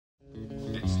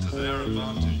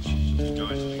advantage of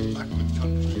guiding backward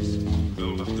countries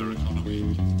build up their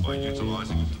economy by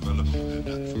utilising and developing their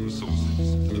natural resources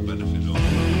to the benefit of.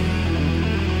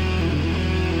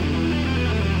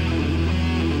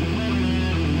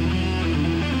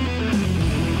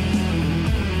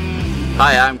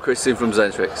 Hi, I'm Christian from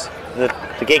Xentrix.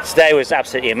 The gig today was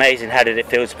absolutely amazing. How did it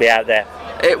feel to be out there?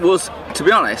 It was, to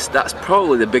be honest, that's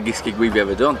probably the biggest gig we've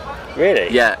ever done.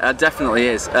 Really? Yeah, it definitely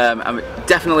is. I mean,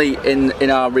 definitely in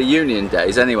our reunion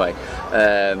days anyway.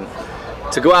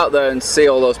 To go out there and see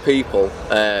all those people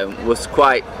was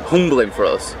quite humbling for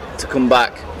us to come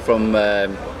back from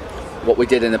what we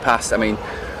did in the past. I mean,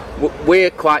 we're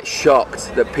quite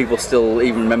shocked that people still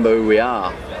even remember who we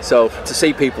are. So to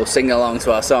see people singing along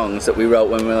to our songs that we wrote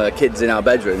when we were kids in our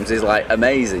bedrooms is like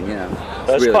amazing, you know.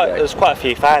 There was quite a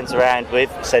few fans around with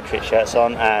Xentrix shirts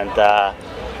on, and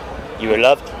you were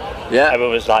loved. Yeah.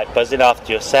 Everyone was like buzzing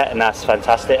after your set, and that's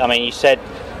fantastic. I mean, you said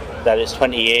that it's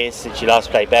 20 years since you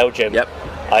last played Belgium. Yep.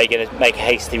 Are you going to make a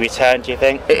hasty return, do you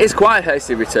think? It is quite a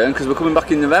hasty return because we're coming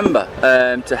back in November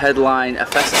to headline a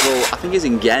festival, I think it's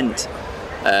in Ghent.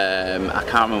 I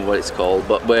can't remember what it's called,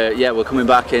 but we're coming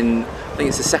back in, I think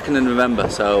it's the 2nd of November,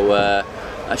 so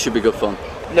that should be good fun.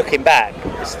 Looking back,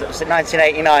 was it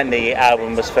 1989 the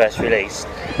album was first released?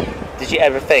 Did you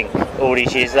ever think, all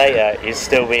these years later, you'd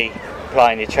still be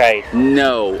plying your trade?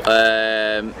 No,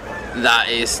 that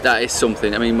is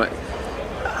something. I mean,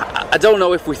 I don't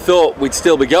know if we thought we'd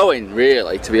still be going,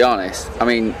 really, to be honest. I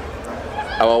mean,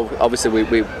 obviously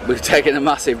we've taken a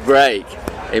massive break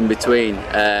in between,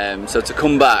 so to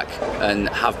come back and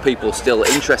have people still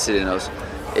interested in us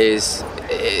is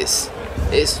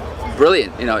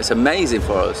brilliant. You know, it's amazing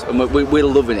for us, and we're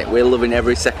loving it. We're loving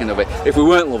every second of it. If we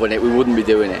weren't loving it, we wouldn't be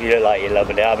doing it. You look like you're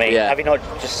loving it. I mean, yeah. Have you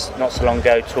not so long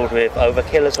ago toured with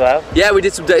Overkill as well? Yeah, we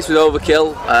did some dates with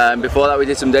Overkill. Before that, we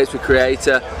did some dates with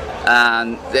Creator,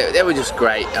 and they were just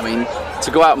great. I mean,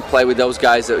 to go out and play with those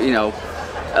guys that, you know,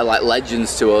 are like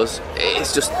legends to us,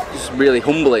 it's just really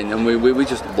humbling, and we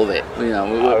just love it. You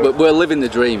know, we're living the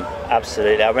dream.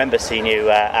 Absolutely. I remember seeing you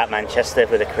at Manchester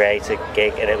with a Creator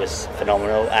gig, and it was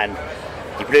phenomenal. And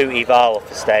you blew Eval off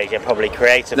the stage, and probably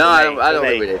Creator. No, I don't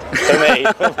think we did.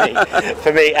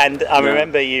 For me, and I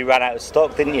remember you ran out of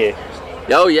stock, didn't you?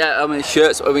 Oh yeah, I mean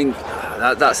shirts. I mean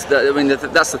that's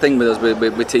the thing with us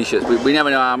with t-shirts. We never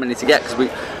know how many to get because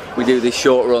we do these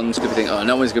short runs because we think, oh,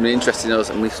 no one's going to be interested in us,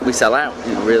 and we sell out,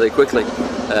 you know, really quickly.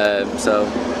 So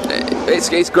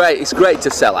it's great. It's great to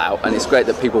sell out, and it's great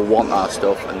that people want our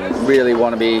stuff and really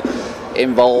want to be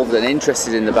involved and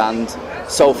interested in the band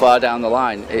so far down the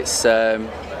line. It's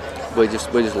we're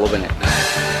just loving it.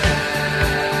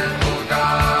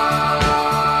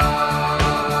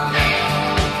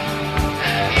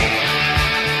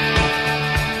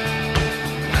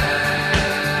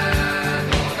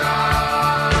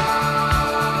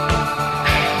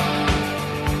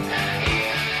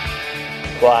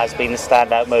 What has been the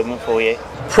standout moment for you?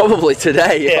 Probably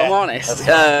today, if I'm honest.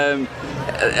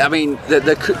 I mean,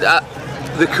 the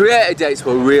Creator dates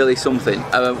were really something.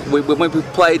 When we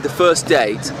played the first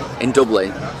date in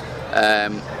Dublin,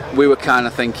 we were kind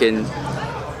of thinking,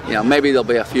 you know, maybe there'll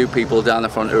be a few people down the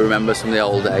front who remember some of the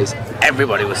old days.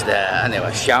 Everybody was there, and they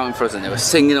were shouting for us, and they were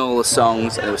singing all the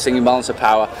songs, and they were singing Balance of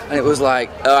Power, and it was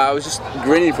like, I was just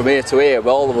grinning from ear to ear,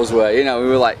 but all of us were, you know, we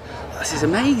were like, this is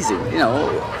amazing, you know,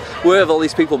 where have all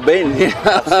these people been? You know?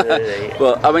 Absolutely.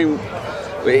 But I mean,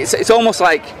 it's almost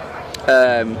like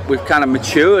we've kind of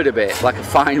matured a bit, like a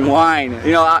fine wine.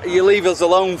 You know, you leave us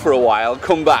alone for a while,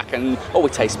 come back, and we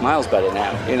taste miles better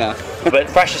now. You know. But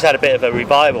Thrash has had a bit of a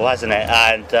revival, hasn't it?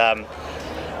 And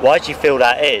why do you feel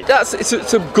that is?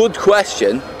 It's a good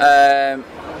question. I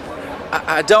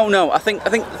don't know. I think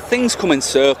things come in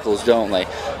circles, don't they?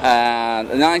 And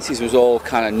the 90s was all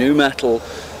kind of nu metal.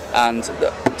 And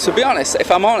to be honest,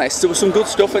 if I'm honest, there was some good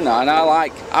stuff in there, and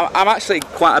I'm actually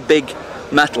quite a big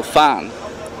metal fan,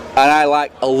 and I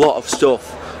like a lot of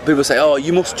stuff. People say, oh,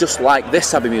 you must just like this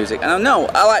type of music, and no,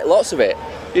 I like lots of it.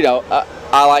 You know,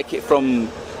 I like it from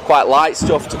quite light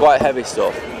stuff to quite heavy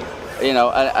stuff. You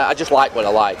know, and I just like what I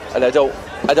like, and I don't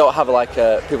have like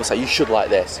people say you should like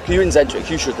this. You're in Xentrix,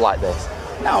 you should like this.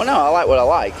 No, I like what I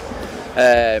like.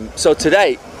 So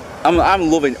today, I'm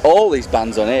loving all these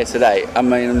bands on here today. I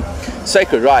mean,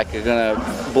 Sacred Reich are gonna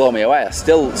blow me away. I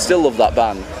still love that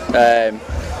band.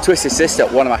 Twisted Sister,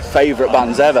 one of my favourite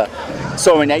bands ever.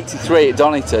 Saw them in '83 at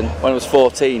Donington when I was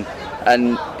 14,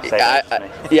 and I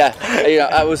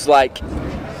was like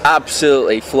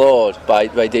absolutely floored by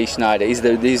Dee Snider. He's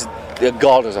a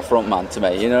god as a frontman to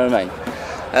me. You know what I mean?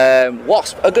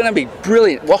 Wasp are going to be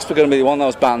brilliant. Wasp are going to be one of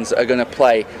those bands that are going to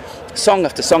play song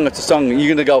after song after song, and you're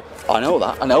going to go, I know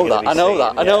that, I know that, I know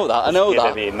that, I know that, I know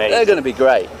that. They're going to be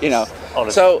great, you know.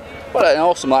 Honestly. So, what an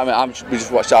awesome, like, we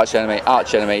just watched Arch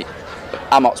Enemy.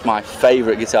 Amot's my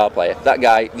favourite guitar player. That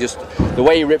guy, just the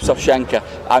way he rips off Schenker,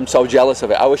 I'm so jealous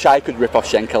of it. I wish I could rip off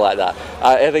Schenker like that.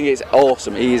 I think it's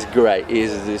awesome. He is great. He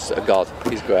is just a god.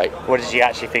 He's great. What did you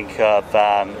actually think of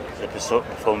the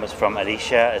performance from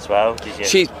Alicia as well?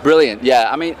 She's brilliant. Yeah,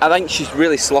 I mean, I think she's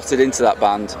really slotted into that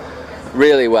band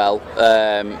really well.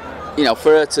 You know,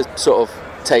 for her to sort of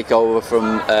take over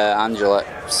from Angela,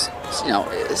 you know,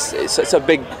 it's a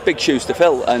big shoes to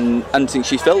fill, and I think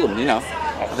she's filled them. You know.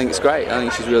 I think it's great. I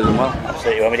think she's really done well.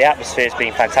 Absolutely. I mean, the atmosphere's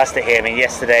been fantastic here. I mean,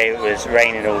 yesterday it was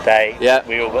raining all day. Yeah.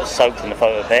 We all got soaked in the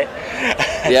photo bit.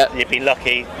 Yeah. You've been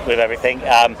lucky with everything.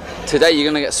 Today you're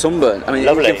going to get sunburned. I mean,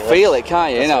 lovely. You can feel it,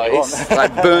 can't you? You know, it's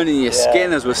like burning your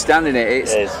skin as we're standing here. It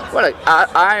is. Well,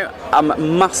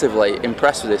 I'm massively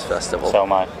impressed with this festival. So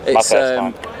am I. It's my first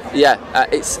time. Yeah,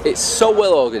 it's so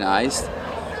well organised.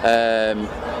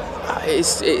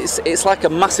 It's like a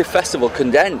massive festival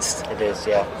condensed. It is,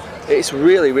 yeah. It's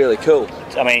really, really cool.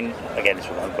 I mean, again, this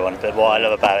won't go on, but what I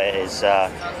love about it is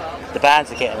the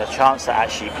bands are getting a chance to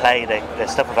actually play their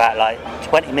stuff about like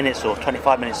 20 minutes or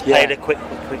 25 minutes, play the quick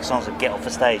songs and get off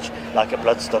the stage, like at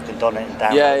Bloodstock and Donnet and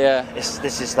Down. Yeah.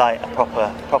 This is like a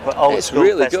proper old school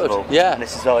really festival. Good. Yeah. And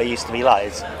this is what it used to be like.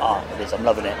 It is. I'm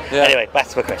loving it. Yeah. Anyway, back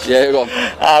to my question. Yeah, go on.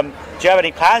 Do you have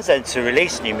any plans then to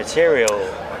release new material?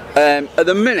 At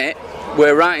the minute,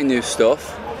 we're writing new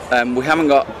stuff.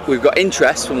 We've got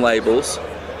interest from labels.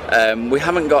 We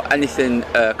haven't got anything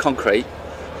concrete.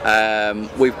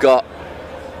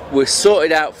 We're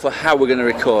sorted out for how we're going to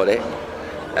record it.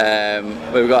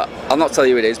 I'll not tell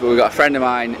you who it is, but we've got a friend of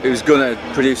mine who's going to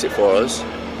produce it for us,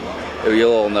 who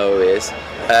you'll all know who he is,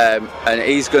 and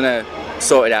he's going to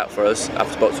sort it out for us. I've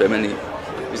spoken to him and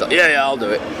he's like, yeah, I'll do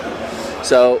it.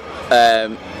 So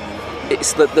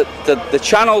it's the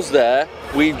channel's there.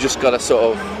 We've just got to sort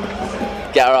of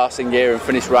get our arse in gear and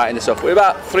finish writing the stuff. We're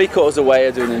about 3/4 of the way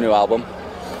of doing a new album,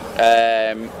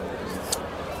 and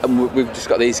we've just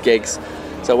got these gigs.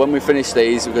 So when we finish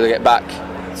these, we're going to get back,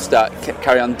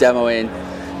 carry on demoing.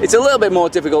 It's a little bit more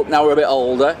difficult now. We're a bit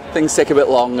older. Things take a bit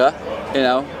longer. You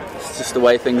know, it's just the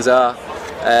way things are.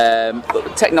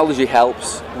 But technology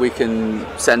helps. We can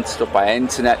send stuff by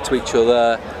internet to each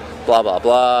other. Blah blah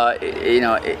blah. You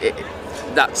know,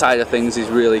 that side of things is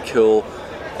really cool,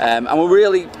 and I'm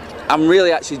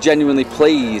really actually genuinely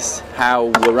pleased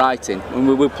how we're writing.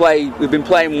 We've been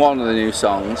playing one of the new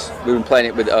songs. We've been playing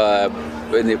it with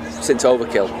since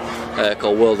Overkill,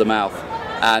 called World of Mouth,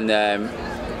 and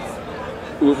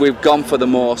we've gone for the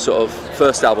more sort of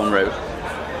first album route.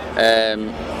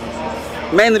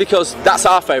 Mainly because that's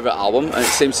our favourite album, and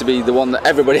it seems to be the one that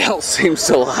everybody else seems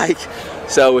to like.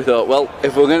 So we thought, well,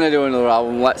 if we're going to do another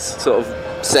album, let's sort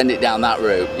of send it down that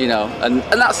route, you know. And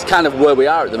that's kind of where we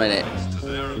are at the minute. To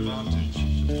their advantage,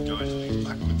 joining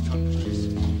backward countries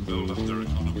build up their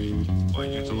economy by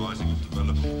utilising and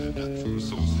developing their natural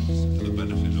resources to the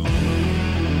benefit of.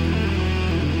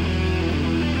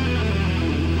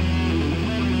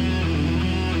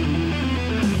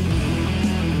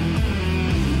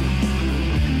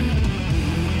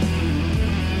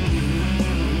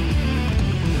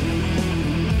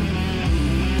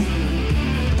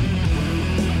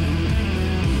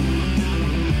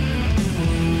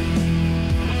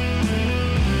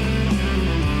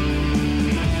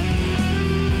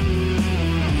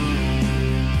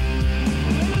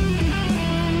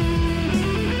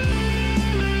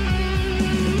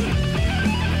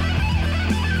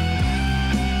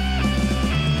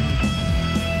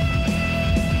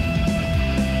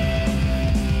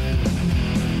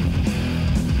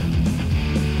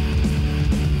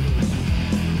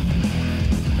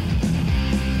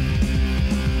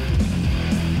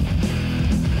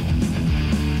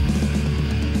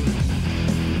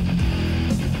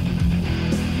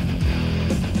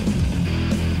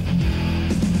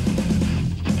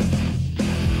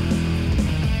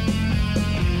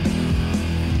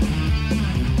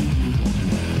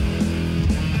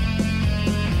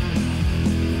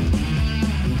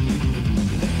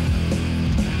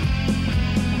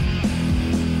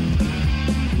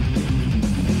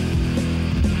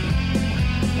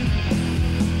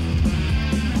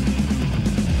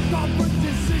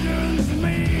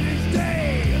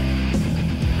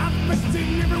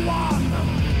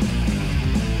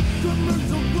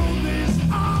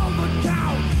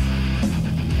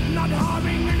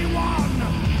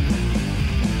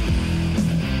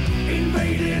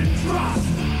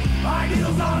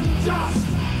 Unjust,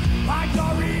 like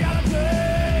our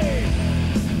reality.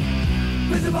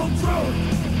 Visible truth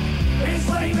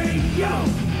enslaving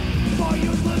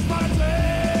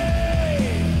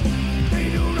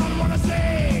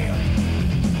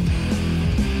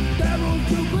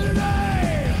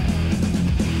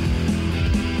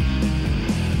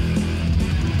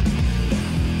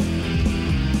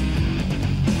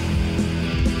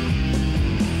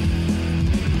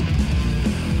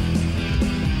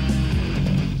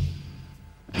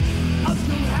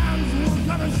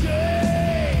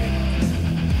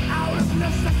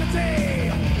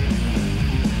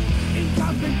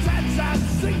every time.